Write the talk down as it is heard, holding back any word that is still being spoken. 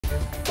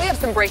We have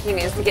some breaking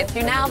news to get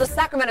to now. The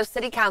Sacramento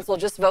City Council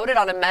just voted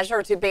on a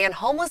measure to ban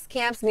homeless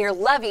camps near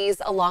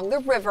levees along the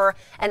river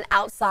and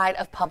outside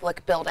of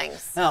public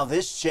buildings. Now,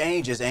 this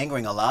change is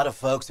angering a lot of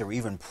folks. There were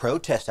even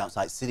protests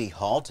outside City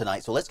Hall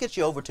tonight. So let's get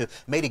you over to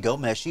Mady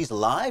Gomez. She's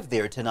live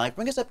there tonight.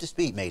 Bring us up to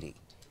speed, Mady.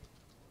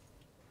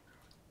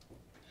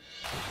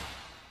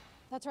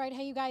 That's right.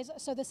 Hey, you guys.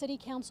 So the city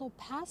council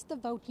passed the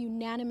vote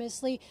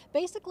unanimously.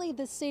 Basically,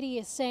 the city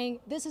is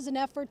saying this is an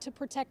effort to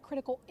protect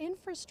critical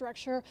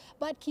infrastructure.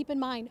 But keep in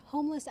mind,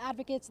 homeless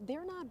advocates,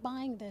 they're not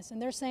buying this. And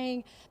they're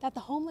saying that the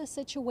homeless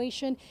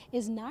situation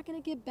is not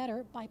going to get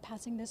better by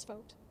passing this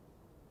vote.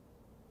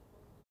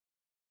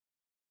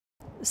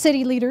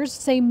 City leaders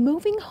say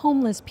moving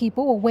homeless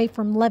people away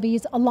from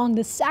levees along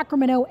the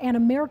Sacramento and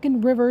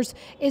American rivers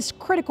is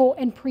critical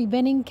in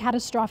preventing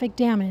catastrophic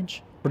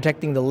damage.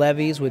 Protecting the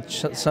levees,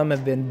 which some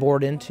have been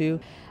bored into.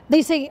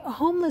 They say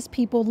homeless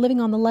people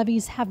living on the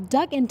levees have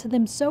dug into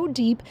them so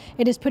deep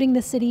it is putting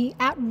the city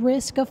at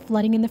risk of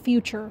flooding in the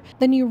future.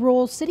 The new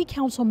rule city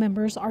council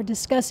members are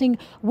discussing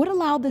would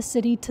allow the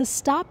city to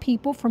stop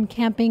people from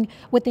camping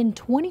within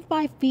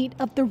 25 feet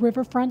of the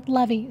riverfront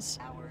levees.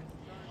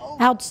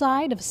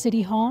 Outside of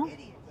City Hall,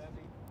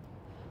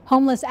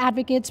 homeless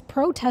advocates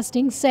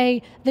protesting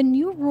say the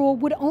new rule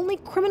would only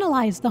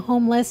criminalize the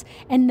homeless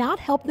and not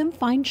help them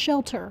find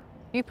shelter.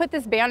 You put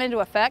this ban into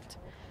effect,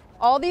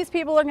 all these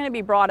people are going to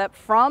be brought up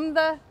from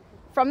the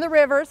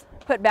rivers,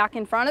 put back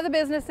in front of the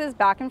businesses,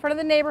 back in front of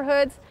the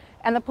neighborhoods,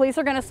 and the police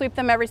are going to sweep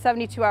them every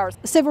 72 hours.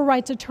 Civil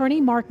rights attorney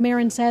Mark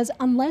Marin says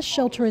unless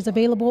shelter is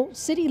available,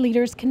 city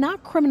leaders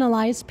cannot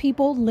criminalize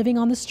people living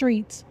on the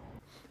streets.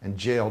 And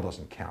jail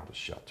doesn't count as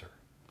shelter.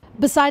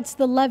 Besides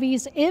the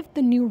levees, if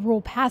the new rule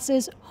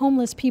passes,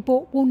 homeless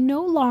people will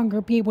no longer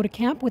be able to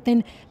camp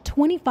within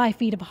 25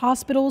 feet of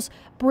hospitals,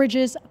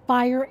 bridges,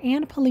 fire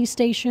and police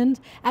stations,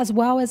 as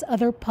well as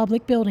other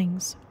public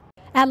buildings.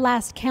 At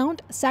last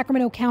count,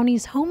 Sacramento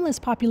County's homeless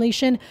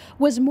population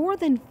was more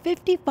than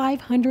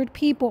 5,500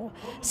 people.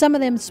 Some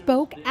of them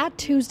spoke at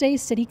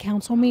Tuesday's City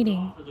Council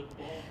meeting.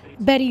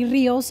 Betty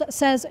Rios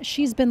says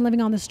she's been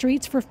living on the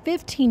streets for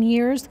 15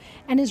 years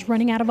and is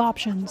running out of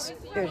options.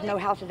 There's no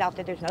houses out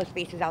there, there's no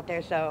spaces out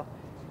there, so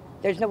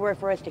there's nowhere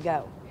for us to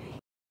go.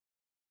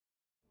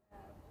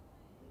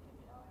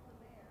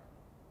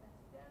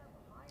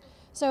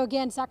 So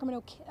again,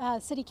 Sacramento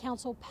City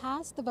Council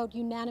passed the vote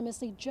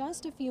unanimously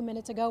just a few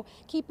minutes ago.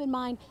 Keep in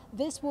mind,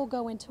 this will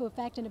go into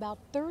effect in about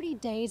 30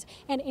 days,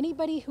 and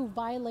anybody who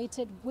violates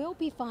it will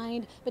be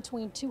fined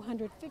between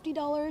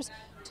 $250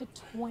 to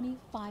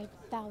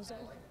 $25,000.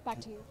 Back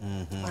to you.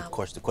 Wow. Of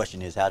course, the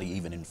question is, how do you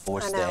even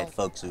enforce that?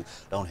 Folks who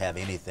don't have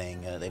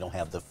anything, they don't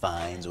have the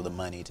fines or the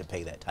money to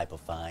pay that type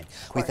of fine.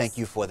 We thank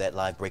you for that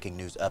live breaking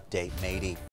news update, Mady.